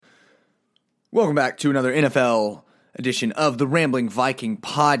Welcome back to another NFL edition of the Rambling Viking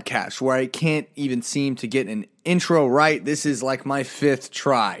podcast, where I can't even seem to get an intro right. This is like my fifth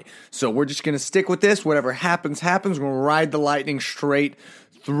try. So we're just going to stick with this. Whatever happens, happens. We're going to ride the lightning straight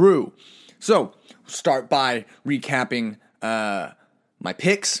through. So start by recapping my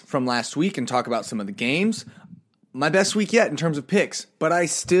picks from last week and talk about some of the games. My best week yet in terms of picks, but I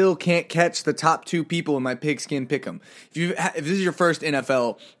still can't catch the top two people in my pigskin pick'em. If this is your first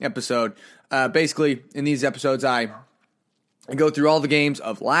NFL episode, basically in these episodes I go through all the games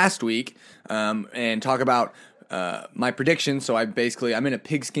of last week and talk about my predictions. So I'm in a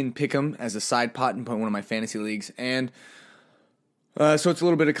pigskin pick'em as a side pot in one of my fantasy leagues, and so it's a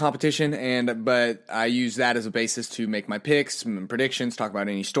little bit of competition, but I use that as a basis to make my picks and predictions, talk about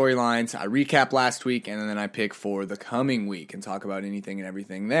any storylines. I recap last week, and then I pick for the coming week and talk about anything and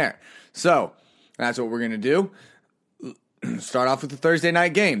everything there. So that's what we're going to do. Start off with the Thursday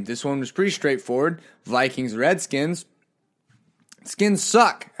night game. This one was pretty straightforward. Vikings-Redskins. Skins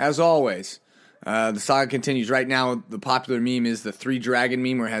suck, as always. The saga continues. Right now, the popular meme is the 3-dragon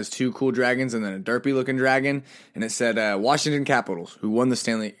meme, where it has two cool dragons and then a derpy-looking dragon. And it said, Washington Capitals, who won the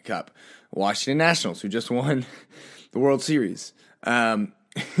Stanley Cup. Washington Nationals, who just won the World Series. And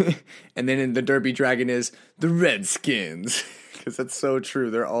then the derpy dragon is the Redskins. Because that's so true.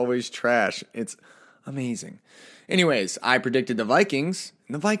 They're always trash. It's amazing. Anyways, I predicted the Vikings,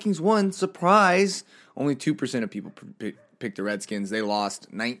 and the Vikings won. Surprise! Only 2% of people picked the Redskins. They lost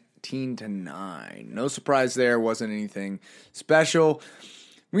 19-9. No surprise there. Wasn't anything special.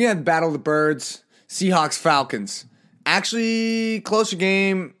 We had Battle of the Birds. Seahawks Falcons. Actually, closer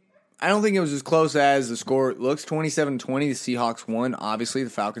game. I don't think it was as close as the score looks. 27-20. The Seahawks won. Obviously, the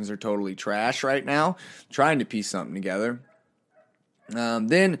Falcons are totally trash right now. Trying to piece something together.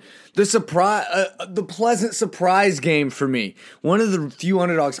 Then the pleasant surprise game for me. One of the few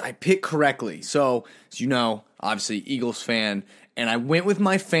underdogs I picked correctly. So, as you know, obviously Eagles fan. And I went with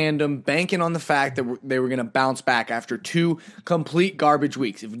my fandom, banking on the fact that they were going to bounce back after 2 complete garbage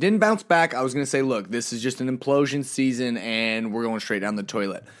weeks. If it didn't bounce back, I was going to say, look, this is just an implosion season and we're going straight down the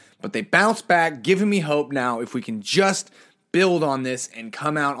toilet. But they bounced back, giving me hope now. If we can just build on this and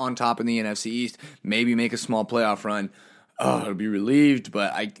come out on top in the NFC East, maybe make a small playoff run, I'll be relieved.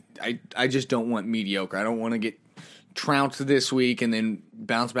 But I just don't want mediocre. I don't want to get trounced this week and then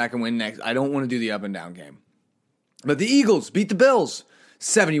bounce back and win next. I don't want to do the up and down game. But the Eagles beat the Bills.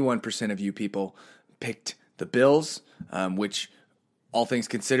 71% of you people picked the Bills, which, all things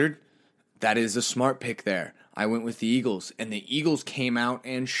considered, that is a smart pick there. I went with the Eagles, and the Eagles came out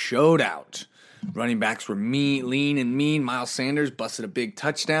and showed out. Running backs were lean and mean. Miles Sanders busted a big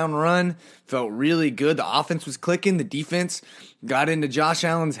touchdown run. Felt really good. The offense was clicking. The defense got into Josh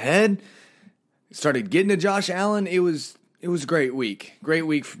Allen's head. Started getting to Josh Allen. It was a great week. Great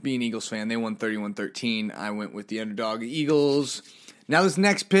week for being an Eagles fan. They won 31-13. I went with the underdog Eagles. Now this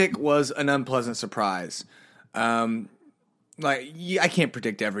next pick was an unpleasant surprise. I can't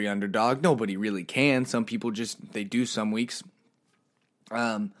predict every underdog. Nobody really can. Some people they do some weeks.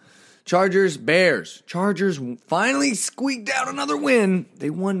 Chargers, Bears. Chargers finally squeaked out another win.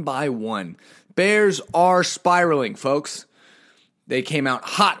 They won by 1. Bears are spiraling, folks. They came out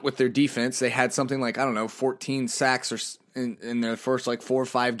hot with their defense. They had something like, 14 sacks or in their first 4 or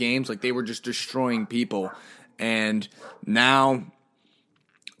 5 games. They were just destroying people. And now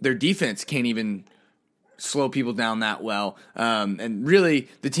their defense can't even slow people down that well. And really,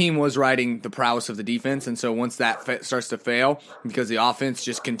 the team was riding the prowess of the defense. And so once that starts to fail, because the offense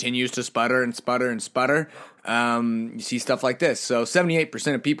just continues to sputter and sputter and sputter, you see stuff like this. So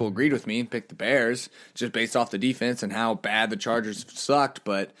 78% of people agreed with me and picked the Bears just based off the defense and how bad the Chargers sucked.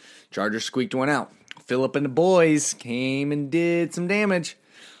 But Chargers squeaked one out. Phillip and the boys came and did some damage.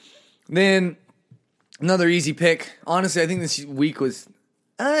 Then another easy pick. Honestly, I think this week was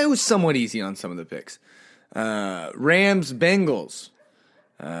somewhat easy on some of the picks. Rams, Bengals.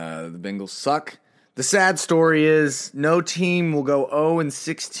 The Bengals suck. The sad story is no team will go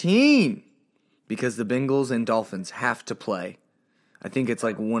 0-16 because the Bengals and Dolphins have to play. I think it's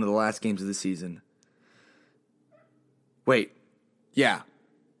one of the last games of the season. Wait. Yeah.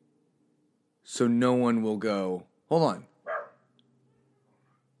 So no one will go. Hold on.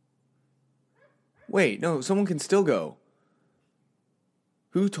 Wait, no, someone can still go.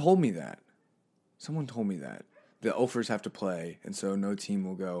 Who told me that? Someone told me that. The Offers have to play, and so no team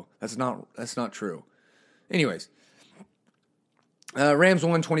will go. That's not true. Anyways. Rams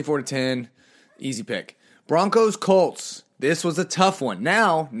won 24-10. Easy pick. Broncos, Colts. This was a tough one.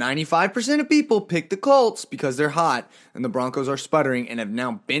 Now, 95% of people pick the Colts because they're hot, and the Broncos are sputtering and have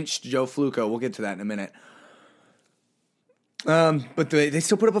now benched Joe Flacco. We'll get to that in a minute. But they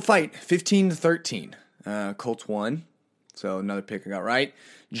still put up a fight, 15-13. Colts won, so another pick I got right.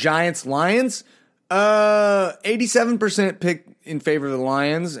 Giants, Lions, 87% pick in favor of the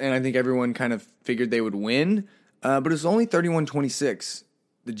Lions, and I think everyone kind of figured they would win. But it was only 31-26.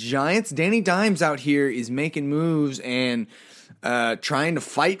 The Giants, Danny Dimes out here is making moves and trying to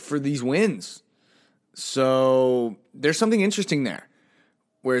fight for these wins. So there's something interesting there,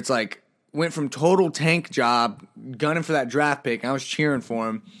 where it's like, went from total tank job, gunning for that draft pick, and I was cheering for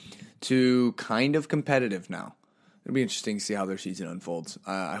him, to kind of competitive now. It'll be interesting to see how their season unfolds.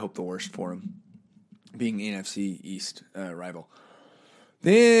 I hope the worst for him, being the NFC East rival.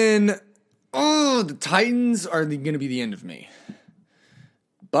 Then, the Titans are going to be the end of me.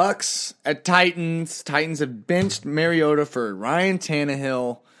 Bucks at Titans. Titans have benched Mariota for Ryan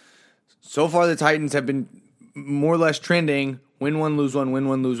Tannehill. So far, the Titans have been more or less trending. Win one, lose one, win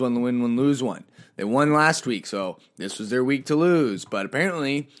one, lose one, win one, lose one. They won last week, so this was their week to lose. But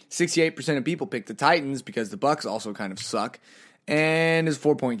apparently, 68% of people picked the Titans because the Bucks also kind of suck. And it's a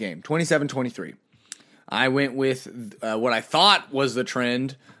 4-point game, 27-23. I went with what I thought was the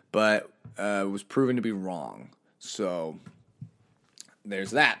trend, but was proven to be wrong. So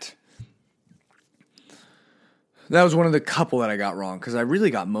there's that. That was one of the couple that I got wrong because I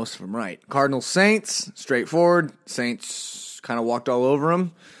really got most of them right. Cardinals, Saints, straightforward. Saints kind of walked all over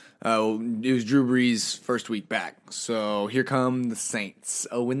them. It was Drew Brees' first week back. So here come the Saints.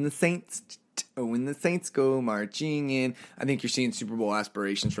 When the Saints go marching in. I think you're seeing Super Bowl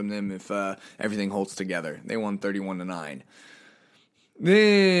aspirations from them if everything holds together. They won 31-9.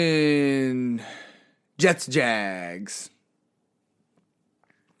 Then Jets, Jags.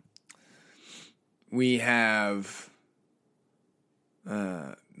 We have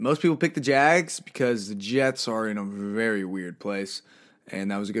most people pick the Jags because the Jets are in a very weird place, and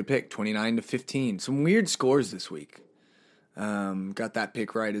that was a good pick, 29-15. Some weird scores this week. Got that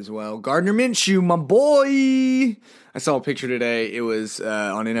pick right as well. Gardner Minshew, my boy. I saw a picture today. It was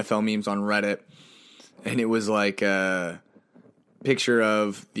on NFL memes on Reddit, and it was like a picture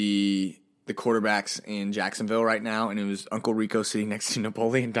of the quarterbacks in Jacksonville right now, and it was Uncle Rico sitting next to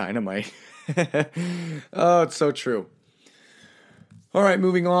Napoleon Dynamite. Oh, it's so true. All right,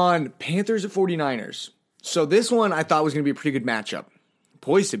 moving on. Panthers at 49ers. So this one I thought was going to be a pretty good matchup.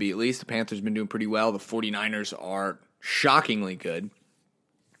 Poised to be, at least. The Panthers have been doing pretty well. The 49ers are shockingly good.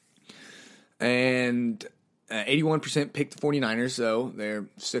 And 81% picked the 49ers, so they're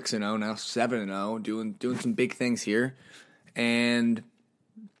 6-0, now 7-0, doing some big things here. And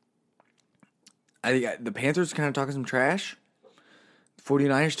I think the Panthers kind of talking some trash.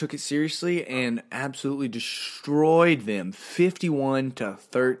 49ers took it seriously and absolutely destroyed them,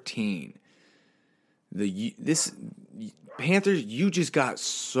 51-13. This Panthers, you just got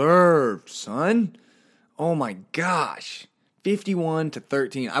served, son. Oh my gosh,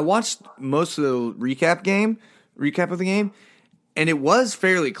 51-13. I watched most of the recap of the game, and it was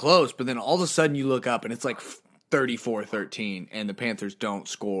fairly close. But then all of a sudden, you look up and it's like 34-13, and the Panthers don't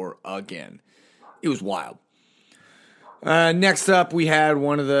score again. It was wild. Next up, we had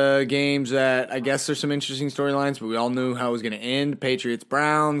one of the games that I guess there's some interesting storylines, but we all knew how it was going to end.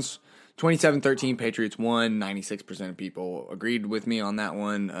 Patriots-Browns, 27-13. Patriots won. 96% of people agreed with me on that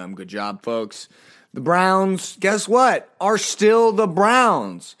one. Good job, folks. The Browns, guess what? Are still the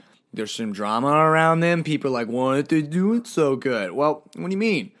Browns. There's some drama around them. People are like, why aren't they doing so good? Well, what do you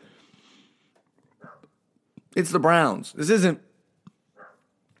mean? It's the Browns. This isn't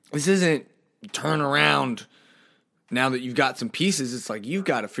turn around. Now that you've got some pieces, it's like you've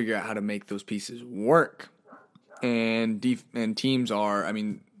got to figure out how to make those pieces work. And teams are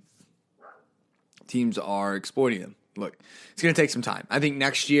exploiting them. Look, it's going to take some time. I think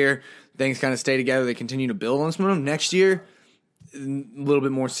next year things kind of stay together. They continue to build on some of them. Next year, a little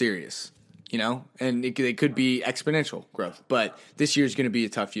bit more serious, and they could be exponential growth. But this year is going to be a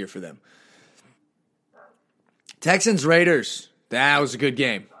tough year for them. Texans, Raiders. That was a good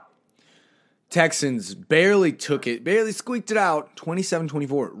game. Texans barely squeaked it out,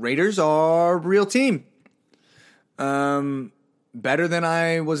 27-24. Raiders are a real team. Better than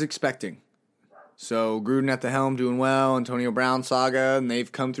I was expecting. So Gruden at the helm doing well, Antonio Brown saga, and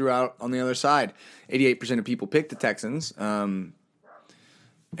they've come through out on the other side. 88% of people picked the Texans, and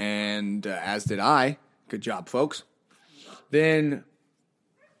as did I. Good job, folks. Then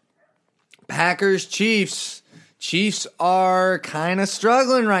Packers, Chiefs. Chiefs are kind of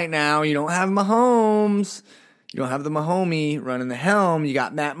struggling right now. You don't have Mahomes. You don't have the Mahomie running the helm. You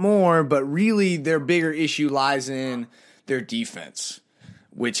got Matt Moore, but really their bigger issue lies in their defense,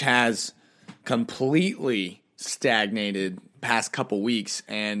 which has completely stagnated past couple weeks,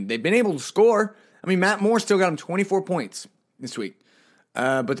 and they've been able to score. I mean, Matt Moore still got him 24 points. this week.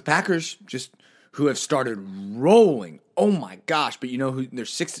 But the Packers who have started rolling. Oh my gosh! But you know who? They're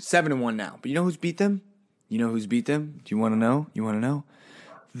 6-7-1 now. But you know who's beat them? You know who's beat them? Do you want to know? You want to know?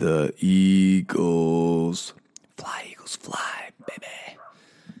 The Eagles. Fly, Eagles, fly, baby.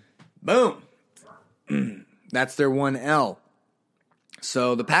 Boom. That's their 1L.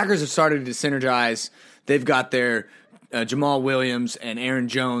 So the Packers have started to synergize. They've got their Jamal Williams and Aaron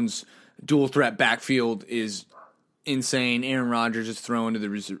Jones dual threat backfield is insane. Aaron Rodgers is throwing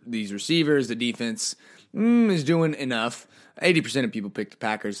to these receivers. The defense is doing enough. 80% of people pick the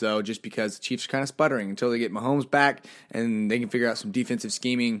Packers, though, just because the Chiefs are kind of sputtering until they get Mahomes back and they can figure out some defensive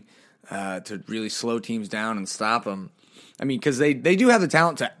scheming to really slow teams down and stop them. I mean, because they do have the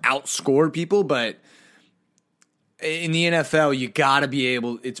talent to outscore people, but in the NFL, you got to be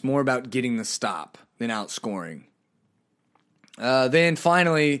able – it's more about getting the stop than outscoring. Then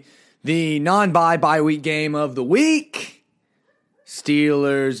finally, the non-bye week game of the week,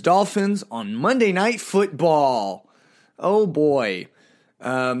 Steelers-Dolphins on Monday Night Football. Oh, boy.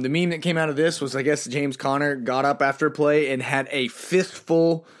 The meme that came out of this was, I guess, James Conner got up after a play and had a fist's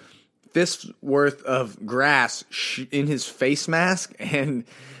worth of grass in his face mask, and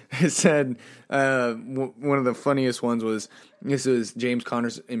it said one of the funniest ones was, this was James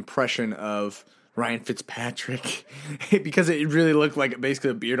Conner's impression of Ryan Fitzpatrick because it really looked like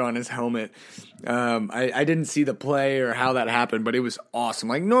basically a beard on his helmet. I didn't see the play or how that happened, but it was awesome.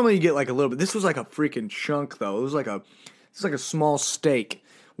 Like normally you get like a little bit. This was like a freaking chunk though. It was like a small steak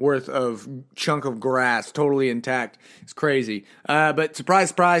worth of chunk of grass, totally intact. It's crazy. But surprise,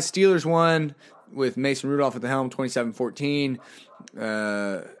 surprise, Steelers won with Mason Rudolph at the helm, 27-14.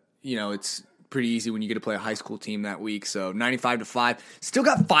 It's pretty easy when you get to play a high school team that week. So 95-5. Still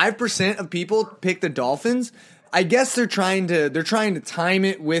got 5% of people pick the Dolphins. I guess they're trying to time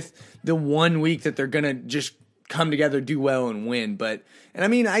it with the 1 week that they're gonna just come together, do well, and win. And I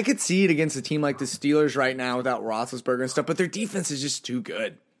mean, I could see it against a team like the Steelers right now without Roethlisberger and stuff, but their defense is just too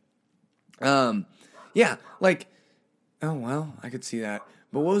good. I could see that.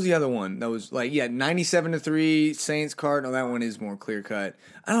 But what was the other one? That was 97-3 Saints Card. No, that one is more clear cut.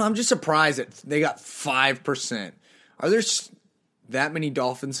 I don't know. I'm just surprised that they got 5%. Are there that many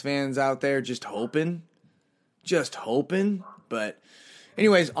Dolphins fans out there just hoping? Just hoping? But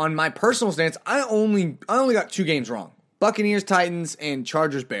anyways, on my personal stance, I only got 2 games wrong. Buccaneers, Titans, and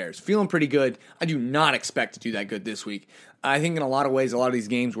Chargers, Bears. Feeling pretty good. I do not expect to do that good this week. I think in a lot of ways, a lot of these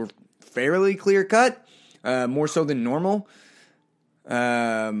games were fairly clear cut, more so than normal.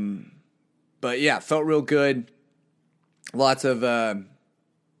 But yeah, felt real good. Lots of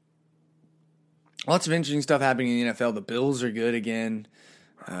interesting stuff happening in the NFL. The Bills are good again.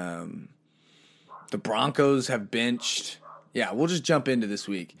 The Broncos have benched. Yeah, we'll just jump into this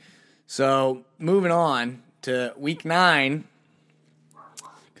week. So moving on to week 9,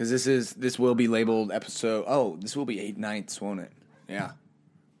 because this will be labeled episode. Oh, this will be 8/9, won't it? Yeah.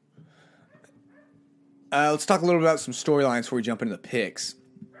 Let's talk a little bit about some storylines before we jump into the picks.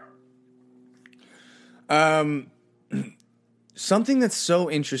 Something that's so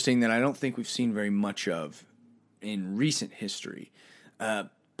interesting that I don't think we've seen very much of in recent history.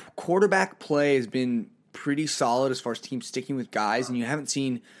 Quarterback play has been pretty solid as far as teams sticking with guys, and you haven't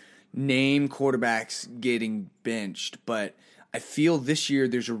seen name quarterbacks getting benched. But I feel this year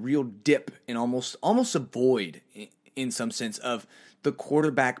there's a real dip and almost a void in some sense of the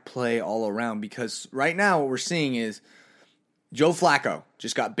quarterback play all around, because right now what we're seeing is Joe Flacco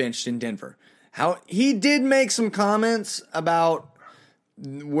just got benched in Denver. How he did make some comments about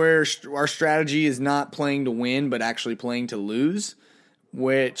where our strategy is not playing to win but actually playing to lose,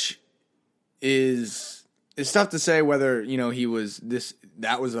 which is tough to say whether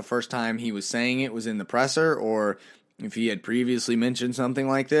that was the first time he was saying it was in the presser or if he had previously mentioned something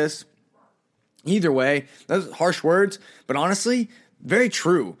like this. Either way, those harsh words, but honestly, very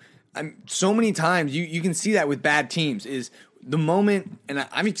true. So many times you can see that with bad teams is the moment, and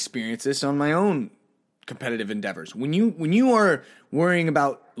I've experienced this on my own competitive endeavors. When you are worrying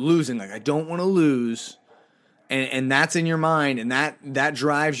about losing, like I don't want to lose, and that's in your mind, and that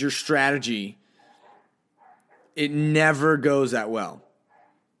drives your strategy, it never goes that well.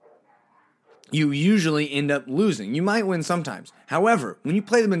 You usually end up losing. You might win sometimes. However, when you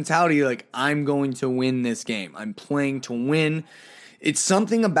play the mentality like, I'm going to win this game, I'm playing to win, it's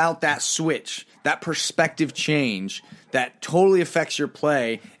something about that switch, that perspective change that totally affects your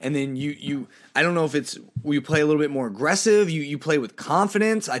play. And then you I don't know if it's you play a little bit more aggressive, you play with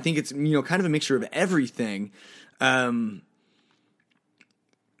confidence. I think it's kind of a mixture of everything.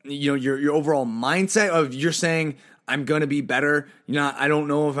 Your overall mindset of you're saying I'm gonna be better. I don't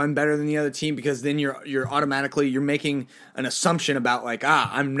know if I'm better than the other team, because then you're automatically making an assumption about like,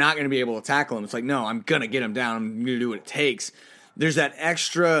 I'm not gonna be able to tackle him. It's like, no, I'm gonna get him down. I'm gonna do what it takes. There's that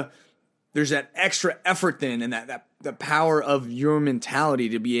extra effort then, and that the power of your mentality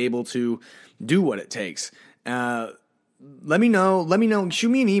to be able to do what it takes. Let me know. Shoot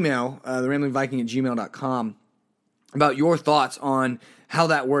me an email, theramblingviking@gmail.com, about your thoughts on how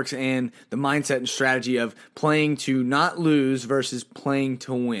that works and the mindset and strategy of playing to not lose versus playing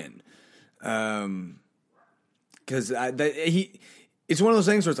to win. Because it's one of those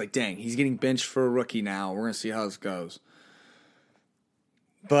things where it's like, dang, he's getting benched for a rookie now. We're going to see how this goes.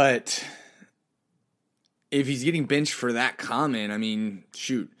 But if he's getting benched for that comment, I mean,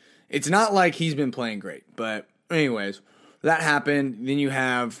 shoot. It's not like he's been playing great. But anyways, that happened. Then you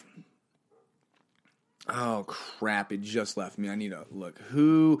have... Oh, crap. It just left me. I need to look.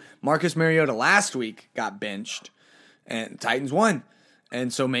 Marcus Mariota last week got benched, and the Titans won.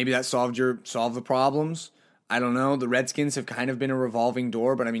 And so maybe that solved the problems. I don't know. The Redskins have kind of been a revolving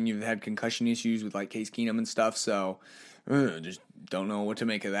door, but I mean, you've had concussion issues with like Case Keenum and stuff, so just don't know what to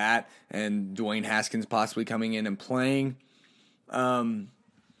make of that. And Dwayne Haskins possibly coming in and playing. I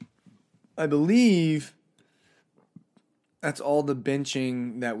believe that's all the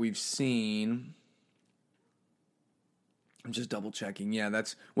benching that we've seen. I'm just double checking. Yeah,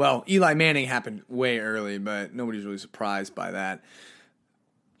 Eli Manning happened way early, but nobody's really surprised by that.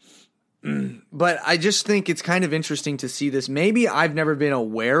 But I just think it's kind of interesting to see this. Maybe I've never been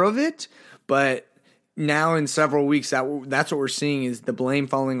aware of it, but now in several weeks, that's what we're seeing is the blame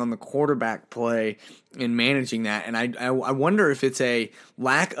falling on the quarterback play and managing that. And I wonder if it's a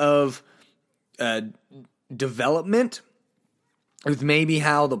lack of development with maybe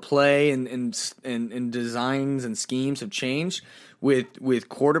how the play and designs and schemes have changed with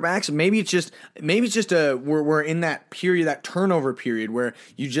quarterbacks. Maybe it's just we're in that period, that turnover period, where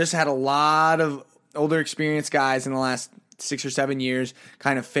you just had a lot of older experienced guys in the last 6 or 7 years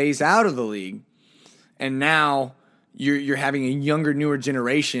kind of phase out of the league, and now you're having a younger, newer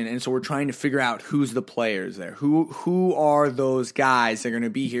generation, and so we're trying to figure out who's the players there. Who are those guys that are going to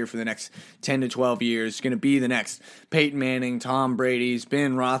be here for the next 10 to 12 years, going to be the next Peyton Manning, Tom Brady's,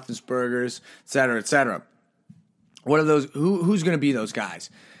 Ben Roethlisberger's, et cetera, et cetera. What are those? Who's going to be those guys?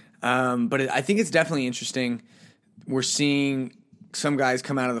 But I think it's definitely interesting. We're seeing some guys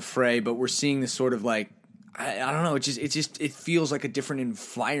come out of the fray, but we're seeing this sort of like, I don't know. It feels like a different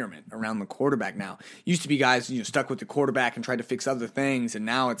environment around the quarterback now. Used to be guys, stuck with the quarterback and tried to fix other things, and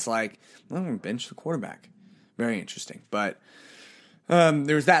now it's like, well, I'm going to bench the quarterback. Very interesting. But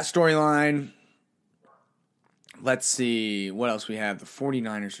there's that storyline. Let's see what else we have. The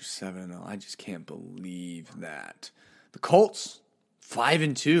 49ers are 7-0. I just can't believe that. The Colts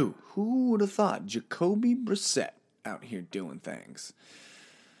 5-2. Who would have thought? Jacoby Brissett out here doing things.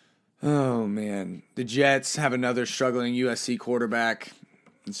 Oh, man. The Jets have another struggling USC quarterback,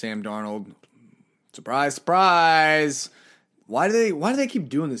 and Sam Darnold. Surprise, surprise. Why do they keep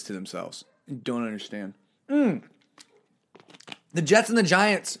doing this to themselves? I don't understand. The Jets and the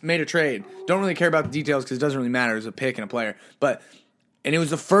Giants made a trade. Don't really care about the details because it doesn't really matter. It was a pick and a player. And it was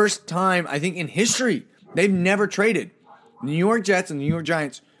the first time, I think, in history they've never traded. New York Jets and the New York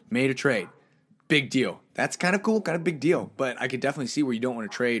Giants made a trade. Big deal. That's kind of cool, kind of big deal. But I could definitely see where you don't want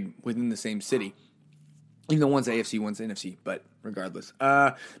to trade within the same city. Even though one's AFC, one's NFC. But regardless.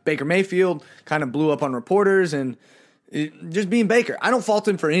 Baker Mayfield kind of blew up on reporters and just being Baker. I don't fault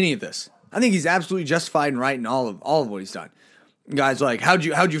him for any of this. I think he's absolutely justified and right in all of what he's done. Guys like, how'd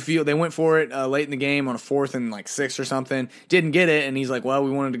you feel? They went for it late in the game on a 4th and 6 or something. Didn't get it, and he's like, well,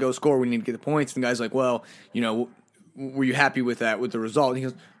 we wanted to go score. We need to get the points. And the guy's like, well, were you happy with that, with the result? And he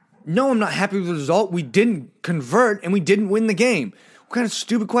goes, no, I'm not happy with the result. We didn't convert, and we didn't win the game. What kind of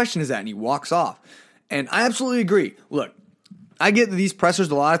stupid question is that? And he walks off. And I absolutely agree. Look, I get that these pressers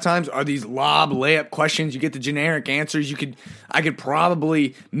a lot of times are these lob layup questions. You get the generic answers. I could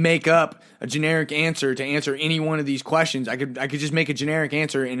probably make up a generic answer to answer any one of these questions. I could just make a generic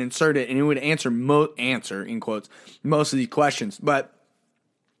answer and insert it, and it would answer in quotes most of these questions. But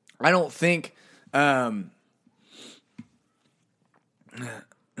I don't think.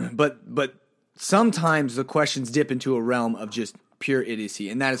 But sometimes the questions dip into a realm of just pure idiocy,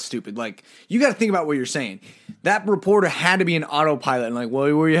 and that is stupid. Like, you got to think about what you're saying. That reporter had to be an autopilot, and like,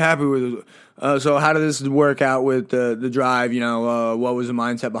 well, were you happy with it? So how did this work out with the drive? What was the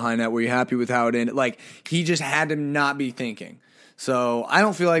mindset behind that? Were you happy with how it ended? Like, he just had to not be thinking. So I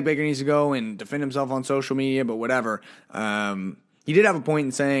don't feel like Baker needs to go and defend himself on social media, but whatever. he did have a point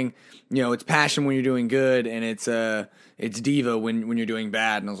in saying, it's passion when you're doing good, and it's diva when you're doing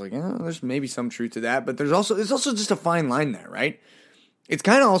bad. And I was like, there's maybe some truth to that, but there's also just a fine line there, right? It's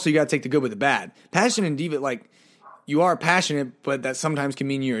kind of also you got to take the good with the bad. Passion and diva, like, you are passionate, but that sometimes can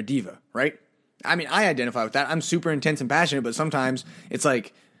mean you're a diva, right? I mean, I identify with that. I'm super intense and passionate, but sometimes it's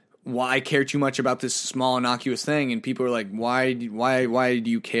like, why I care too much about this small innocuous thing, and people are like, why do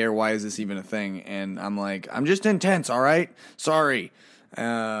you care? Why is this even a thing? And I'm like, I'm just intense, all right? Sorry.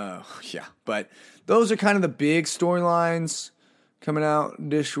 Yeah, but those are kind of the big storylines coming out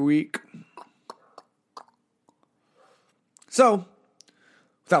this week. So,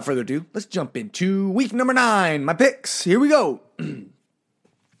 without further ado, let's jump into week number 9. My picks. Here we go.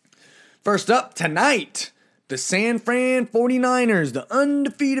 First up tonight, the San Fran 49ers, the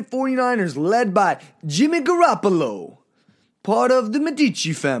undefeated 49ers, led by Jimmy Garoppolo, part of the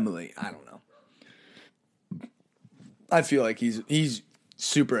Medici family. I don't know. I feel like he's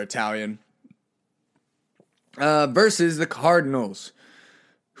super Italian. Versus the Cardinals,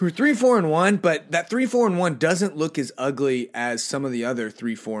 who are 3-4-1, but that 3-4-1 doesn't look as ugly as some of the other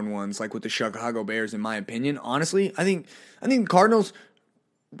 3-4-1s, like with the Chicago Bears, in my opinion. Honestly, I think Cardinals,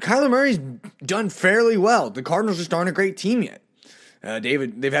 Kyler Murray's done fairly well. The Cardinals just aren't a great team yet.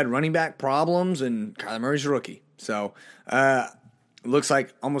 They've had running back problems, and Kyler Murray's a rookie. So, looks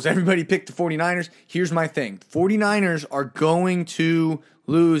like almost everybody picked the 49ers. Here's my thing. The 49ers are going to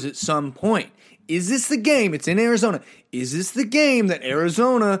lose at some point. Is this the game? It's in Arizona. Is this the game that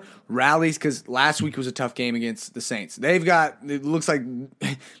Arizona rallies? Because last week was a tough game against the Saints. It looks like,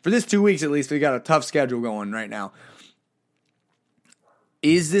 for this 2 weeks at least, they got a tough schedule going right now.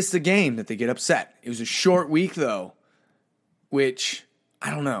 Is this the game that they get upset? It was a short week, though, which, I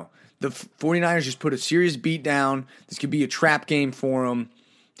don't know. The 49ers just put a serious beat down. This could be a trap game for them.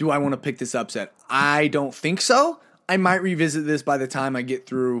 Do I want to pick this upset? I don't think so. I might revisit this by the time I get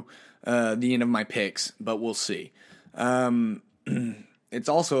through the end of my picks, but we'll see. It's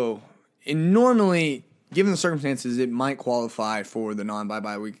also, normally, given the circumstances, it might qualify for the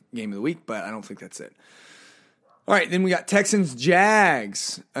non-bye-bye week game of the week, but I don't think that's it. All right, then we got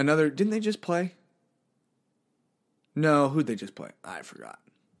Texans-Jags. Didn't they just play? No, who'd they just play? I forgot.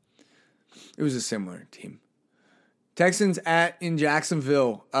 It was a similar team. Texans in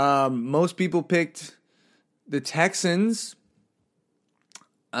Jacksonville. Most people picked the Texans.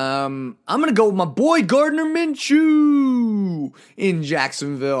 I'm going to go with my boy Gardner Minshew in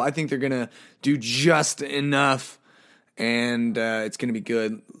Jacksonville. I think they're going to do just enough, and it's going to be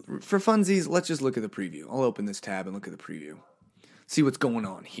good. For funsies, let's just look at the preview. I'll open this tab and look at the preview. See what's going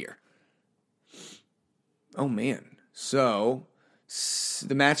on here. Oh, man. So,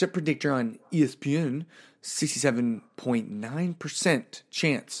 the matchup predictor on ESPN, 67.9%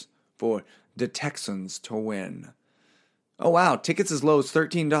 chance for the Texans to win. Oh, wow. Tickets as low as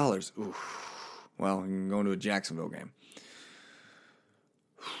 $13. Oof. Well, I'm going to a Jacksonville game.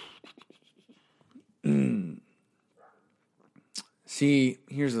 See,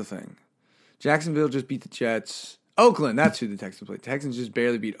 here's the thing. Jacksonville just beat the Jets. Oakland, that's who the Texans played. Texans just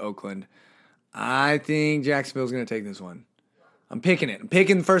barely beat Oakland. I think Jacksonville's going to take this one. I'm picking it. I'm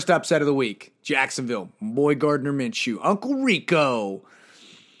picking the first upset of the week. Jacksonville. Boy Gardner Minshew. Uncle Rico.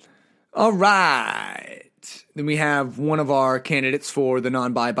 All right. Then we have one of our candidates for the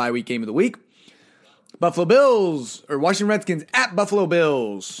non-bye week game of the week. Washington Redskins at Buffalo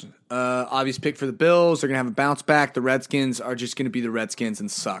Bills. Obvious pick for the Bills. They're going to have a bounce back. The Redskins are just going to be the Redskins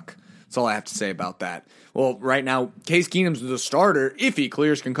and suck. That's all I have to say about that. Well, right now, Case Keenum's the starter if he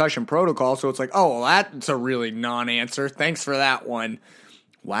clears concussion protocol. So it's like, oh, well, that's a really non-answer. Thanks for that one.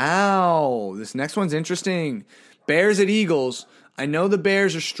 Wow. This next one's interesting. Bears at Eagles. I know the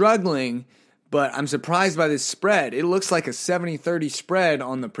Bears are struggling, but I'm surprised by this spread. It looks like a 70-30 spread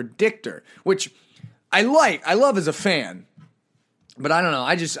on the predictor, which I love as a fan. But I don't know.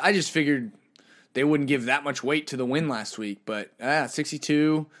 I just figured they wouldn't give that much weight to the win last week. But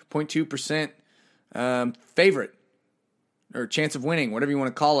 62.2% favorite or chance of winning, whatever you want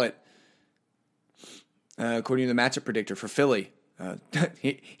to call it, according to the matchup predictor for Philly.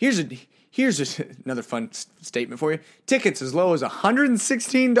 Here's another fun statement for you. Tickets as low as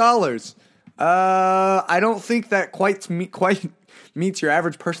 $116. I don't think that quite meets your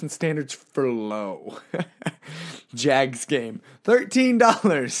average person's standards for low. Jags game,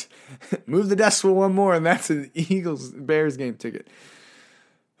 $13. Move the decimal one more, and that's an Eagles-Bears game ticket.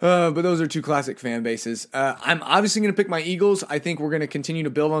 But those are two classic fan bases. I'm obviously going to pick my Eagles. I think we're going to continue to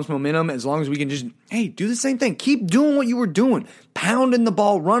build on this momentum as long as we can just, do the same thing. Keep doing what you were doing. Pounding the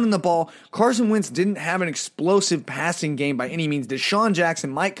ball, running the ball. Carson Wentz didn't have an explosive passing game by any means. Deshaun Jackson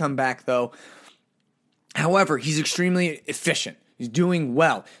might come back, though. However, he's extremely efficient. He's doing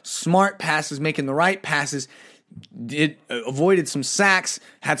well. Smart passes, making the right passes. Avoided some sacks,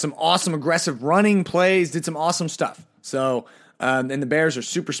 had some awesome aggressive running plays, did some awesome stuff. So, and the Bears are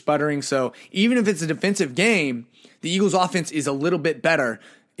super sputtering. So even if it's a defensive game, the Eagles' offense is a little bit better.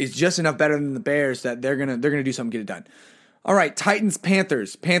 Is just enough better than the Bears that they're gonna do something, get it done. All right, Titans,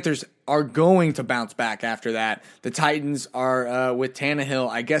 Panthers. Panthers are going to bounce back after that. The Titans are with Tannehill.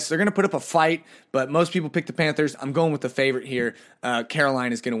 I guess they're going to put up a fight, but most people pick the Panthers. I'm going with the favorite here.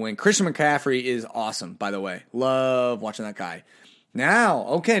 Carolina is going to win. Christian McCaffrey is awesome, by the way. Love watching that guy. Now,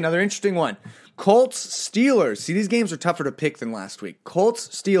 okay, another interesting one. Colts, Steelers. See, these games are tougher to pick than last week. Colts,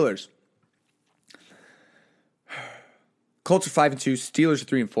 Steelers. Colts are 5-2. Steelers are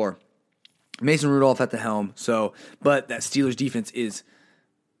 3-4. Mason Rudolph at the helm. But that Steelers defense is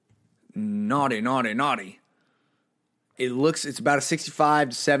naughty. It's about a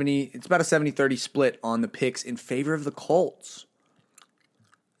 65-70. It's about a 70-30 split on the picks in favor of the Colts.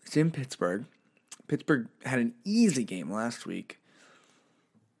 It's in Pittsburgh. Pittsburgh had an easy game last week.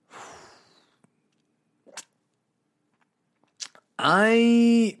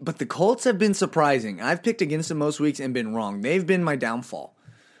 But the Colts have been surprising. I've picked against them most weeks and been wrong. They've been my downfall.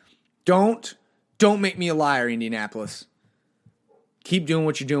 Don't make me a liar, Indianapolis. Keep doing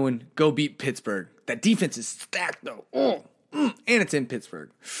what you're doing. Go beat Pittsburgh. That defense is stacked, though. And it's in Pittsburgh.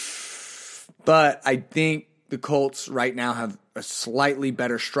 But I think the Colts right now have a slightly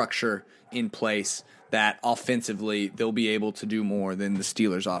better structure in place that offensively they'll be able to do more than the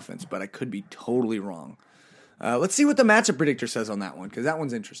Steelers' offense. But I could be totally wrong. Let's see what the matchup predictor says on that one, because that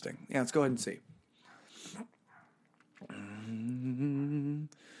one's interesting. Yeah, let's go ahead and see.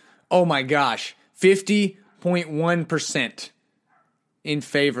 Oh my gosh, 50.1% in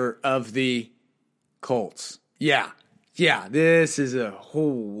favor of the Colts. Yeah, this is a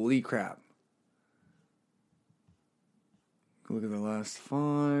holy crap. Look at the last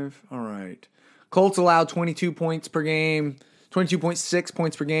 5. All right. Colts allow 22 points per game, 22.6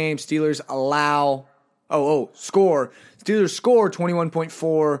 points per game. Steelers allow, score. Steelers score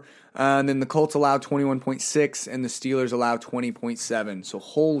 21.4. And then the Colts allow 21.6, and the Steelers allow 20.7. So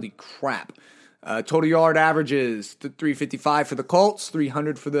holy crap. Total yard averages, 355 for the Colts,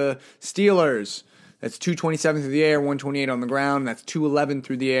 300 for the Steelers. That's 227 through the air, 128 on the ground. That's 211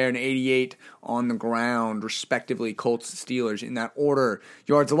 through the air and 88 on the ground, respectively. Colts, Steelers in that order.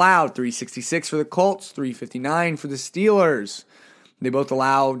 Yards allowed, 366 for the Colts, 359 for the Steelers. They both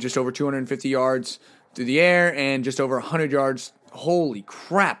allow just over 250 yards through the air and just over 100 yards. Holy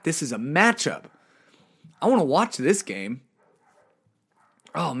crap, this is a matchup. I want to watch this game.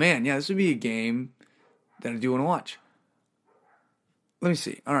 Oh, man, yeah, this would be a game that I do want to watch. Let me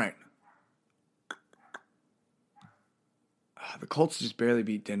see. All right. The Colts just barely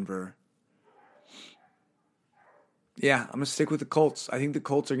beat Denver. Yeah, I'm going to stick with the Colts. I think the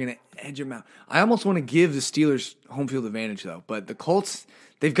Colts are going to edge them out. I almost want to give the Steelers home field advantage, though. But the Colts,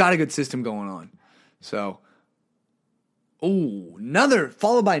 they've got a good system going on. So,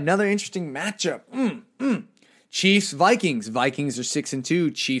 followed by another interesting matchup. Chiefs, Vikings. Vikings are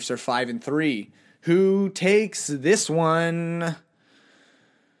 6-2. Chiefs are 5-3. Who takes this one?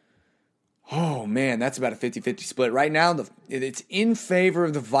 Oh, man, that's about a 50-50 split. Right now, it's in favor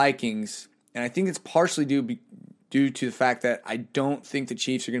of the Vikings, and I think it's partially due to the fact that I don't think the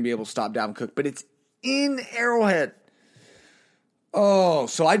Chiefs are going to be able to stop Dalvin Cook, but it's in Arrowhead. Oh,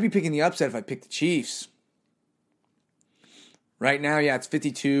 so I'd be picking the upset if I picked the Chiefs. Right now, yeah, it's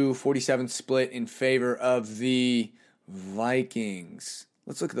 52-47 split in favor of the Vikings.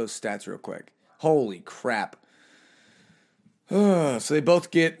 Let's look at those stats real quick. Holy crap. So they both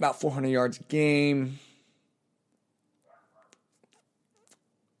get about 400 yards a game.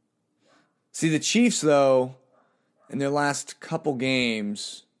 See, the Chiefs, though, in their last couple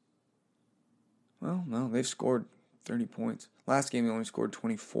games, well, no, they've scored 30 points. Last game, they only scored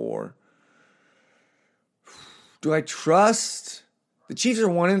 24. Do I trust? The Chiefs are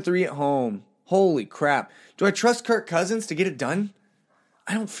 1-3 at home. Holy crap. Do I trust Kirk Cousins to get it done?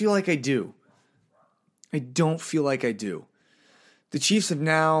 I don't feel like I do. The Chiefs have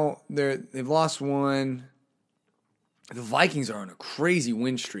they've lost one. The Vikings are on a crazy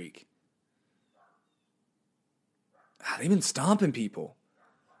win streak. They've been stomping people.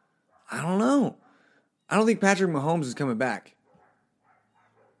 I don't know. I don't think Patrick Mahomes is coming back.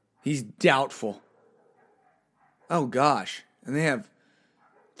 He's doubtful. Oh, gosh. And they have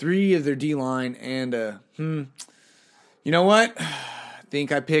 3 of their D-line and you know what? I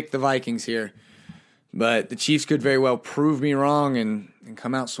think I picked the Vikings here. But the Chiefs could very well prove me wrong and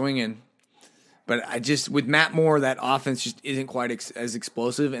come out swinging. But with Matt Moore, that offense just isn't quite as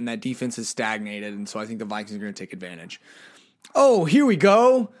explosive, and that defense has stagnated, and so I think the Vikings are going to take advantage. Oh, here we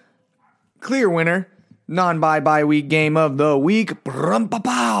go. Clear winner. Non-bye week game of the week.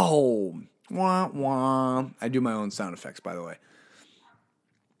 Brum-pa-pow. Wah, wah. I do my own sound effects, by the way.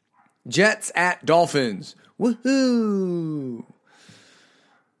 Jets at Dolphins. Woohoo.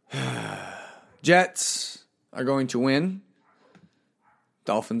 Jets are going to win.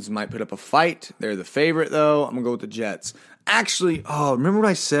 Dolphins might put up a fight. They're the favorite, though. I'm going to go with the Jets. Actually, remember what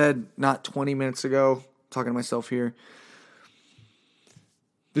I said not 20 minutes ago? Talking to myself here.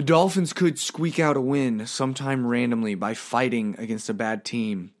 The Dolphins could squeak out a win sometime randomly by fighting against a bad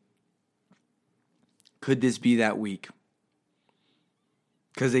team. Could this be that week?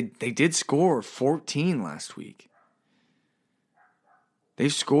 Because they did score 14 last week.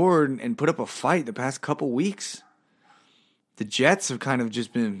 They've scored and put up a fight the past couple weeks. The Jets have kind of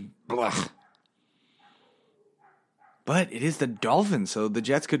just been blah. But it is the Dolphins, so the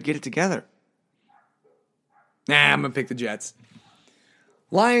Jets could get it together. I'm going to pick the Jets.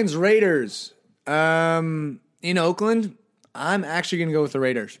 Lions, Raiders. In Oakland, I'm actually going to go with the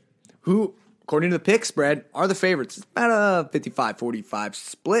Raiders, who, according to the pick spread, are the favorites. It's about a 55-45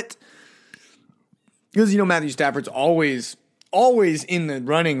 split. Because, Matthew Stafford's always in the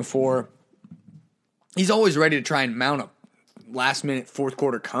running for... He's always ready to try and mount a last-minute fourth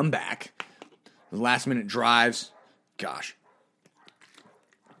quarter comeback. Last-minute drives. Gosh.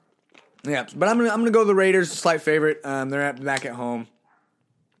 Yeah, but I'm gonna go with the Raiders, slight favorite. They're back at home.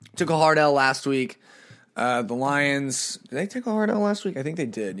 Took a hard L last week. The Lions, did they take a hard L last week? I think they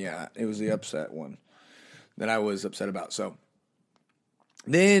did, yeah. It was the upset one that I was upset about. So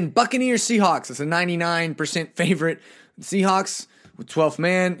then Buccaneers, Seahawks. It's a 99% favorite. Seahawks with 12th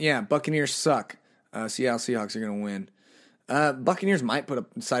man. Yeah, Buccaneers suck. Seattle Seahawks are going to win. Buccaneers might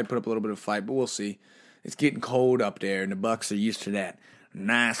decide to put up a little bit of a fight, but we'll see. It's getting cold up there, and the Bucs are used to that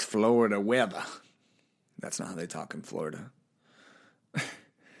nice Florida weather. That's not how they talk in Florida.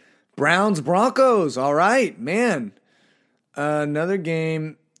 Browns, Broncos. All right, man. Another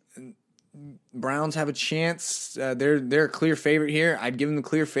game. Browns have a chance. They're a clear favorite here. I'd give them the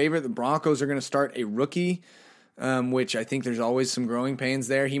clear favorite. The Broncos are going to start a rookie, which I think there's always some growing pains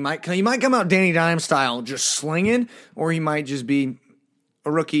there. He might come out Danny Dimes style, just slinging, or he might just be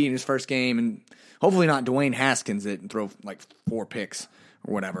a rookie in his first game, and hopefully not Dwayne Haskins it and throw like 4 picks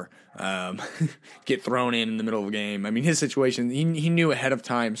or whatever. Get thrown in the middle of a game. I mean, his situation, he knew ahead of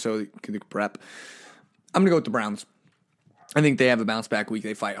time, so he could prep. I'm going to go with the Browns. I think they have a bounce-back week.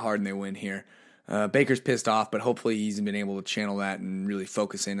 They fight hard, and they win here. Baker's pissed off, but hopefully he's been able to channel that and really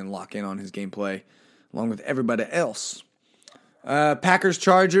focus in and lock in on his gameplay, along with everybody else. Packers,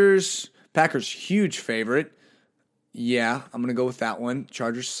 Chargers. Packers, huge favorite. Yeah, I'm going to go with that one.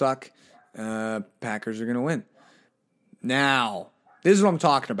 Chargers suck. Packers are going to win. Now, this is what I'm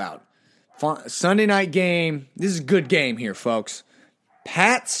talking about. Sunday night game. This is a good game here, folks.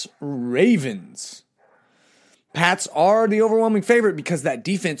 Pats, Ravens. Pats are the overwhelming favorite because that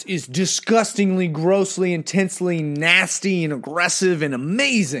defense is disgustingly, grossly, intensely nasty and aggressive and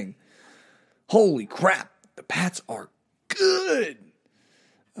amazing. Holy crap. The Pats are good.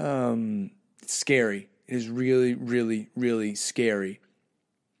 It's scary. It is really, really, really scary.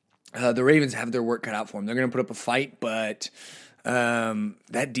 The Ravens have their work cut out for them. They're going to put up a fight, but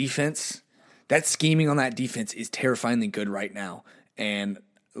that defense, that scheming on that defense is terrifyingly good right now. And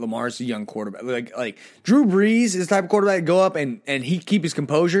Lamar's a young quarterback. Like Drew Brees is the type of quarterback to go up and he keep his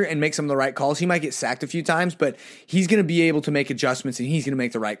composure and make some of the right calls. He might get sacked a few times, but he's going to be able to make adjustments and he's going to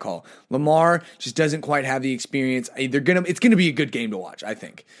make the right call. Lamar just doesn't quite have the experience. It's going to be a good game to watch, I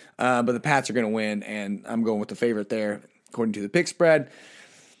think. But the Pats are going to win, and I'm going with the favorite there, according to the pick spread.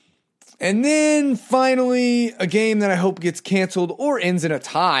 And then finally, a game that I hope gets canceled or ends in a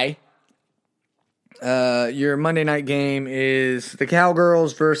tie. Your Monday night game is the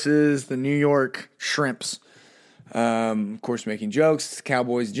Cowgirls versus the New York Shrimps. Of course, making jokes.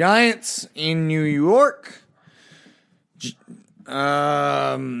 Cowboys Giants in New York.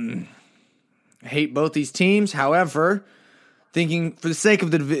 Hate both these teams. However, thinking for the sake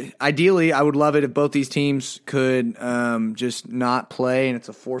of ideally, I would love it if both these teams could just not play and it's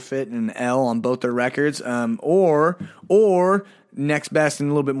a forfeit and an L on both their records. Or next best and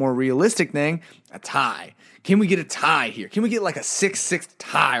a little bit more realistic thing, a tie. Can we get a tie here? Can we get like a 6-6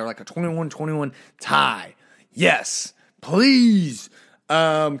 tie or like a 21-21 tie? Yes, please.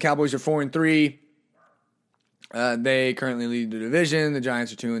 Cowboys are 4-3. They currently lead the division. The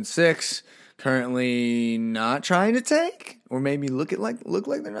Giants are 2-6. Currently not trying to tank, or maybe look like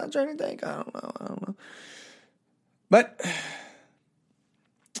they're not trying to tank. I don't know. But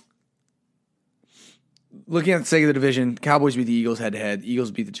looking at the sake of the division, Cowboys beat the Eagles head-to-head.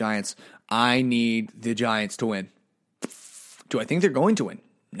 Eagles beat the Giants. I need the Giants to win. Do I think they're going to win?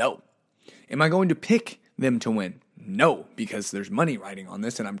 No. Am I going to pick them to win? No, because there's money riding on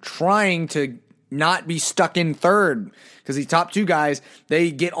this, and I'm trying to not be stuck in third, because these top two guys, they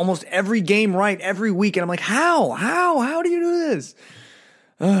get almost every game right every week, and I'm like, how do you do this?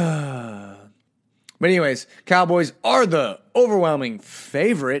 But anyways, Cowboys are the overwhelming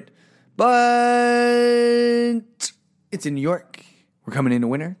favorite, but it's in New York. We're coming into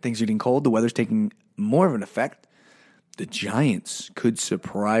winter. Things are getting cold. The weather's taking more of an effect. The Giants could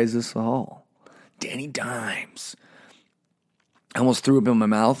surprise us all. Danny Dimes. I almost threw up in my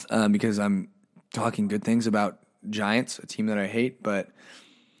mouth because I'm talking good things about Giants, a team that I hate, but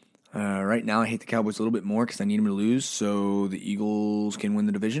right now I hate the Cowboys a little bit more because I need them to lose so the Eagles can win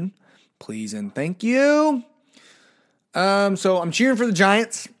the division. Please and thank you. So I'm cheering for the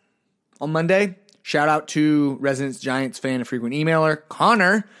Giants on Monday. Shout out to resident Giants fan and frequent emailer,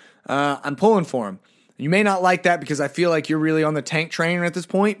 Connor. I'm pulling for him. You may not like that because I feel like you're really on the tank train at this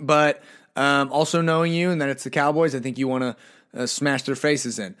point, but also knowing you and that it's the Cowboys, I think you want to smash their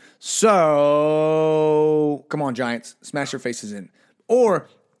faces in. So, come on, Giants, smash their faces in. Or,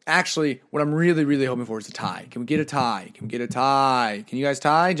 actually, what I'm really, really hoping for is a tie. Can we get a tie? Can we get a tie? Can you guys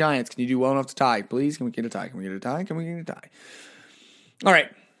tie? Giants, can you do well enough to tie? Please, can we get a tie? Can we get a tie? Can we get a tie? All right.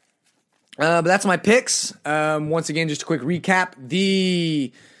 But that's my picks. Once again, just a quick recap.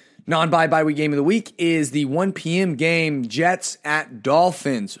 The non-bye week game of the week is the 1 p.m. game, Jets at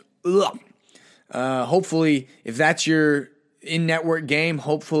Dolphins. Hopefully, if that's your in-network game,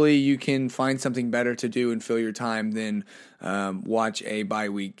 hopefully you can find something better to do and fill your time than watch a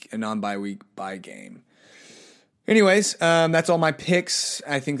non-bye week bye game. Anyways, that's all my picks.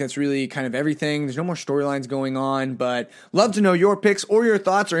 I think that's really kind of everything. There's no more storylines going on, but love to know your picks or your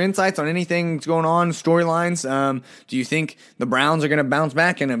thoughts or insights on anything that's going on, storylines. Do you think the Browns are going to bounce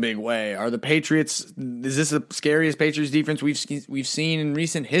back in a big way? Are the Patriots, is this the scariest Patriots defense we've seen in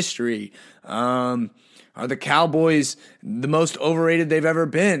recent history? Are the Cowboys the most overrated they've ever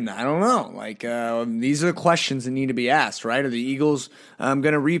been? I don't know. These are the questions that need to be asked, right? Are the Eagles going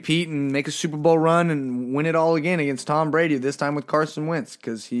to repeat and make a Super Bowl run and win it all again against Tom Brady, this time with Carson Wentz,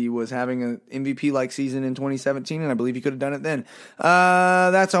 because he was having an MVP-like season in 2017, and I believe he could have done it then.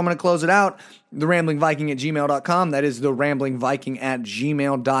 That's how I'm going to close it out. TheRamblingViking@gmail.com. That is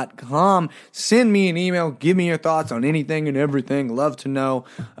TheRamblingViking@gmail.com. Send me an email. Give me your thoughts on anything and everything. Love to know.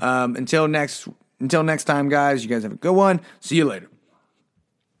 Until next time, guys, you guys have a good one. See you later.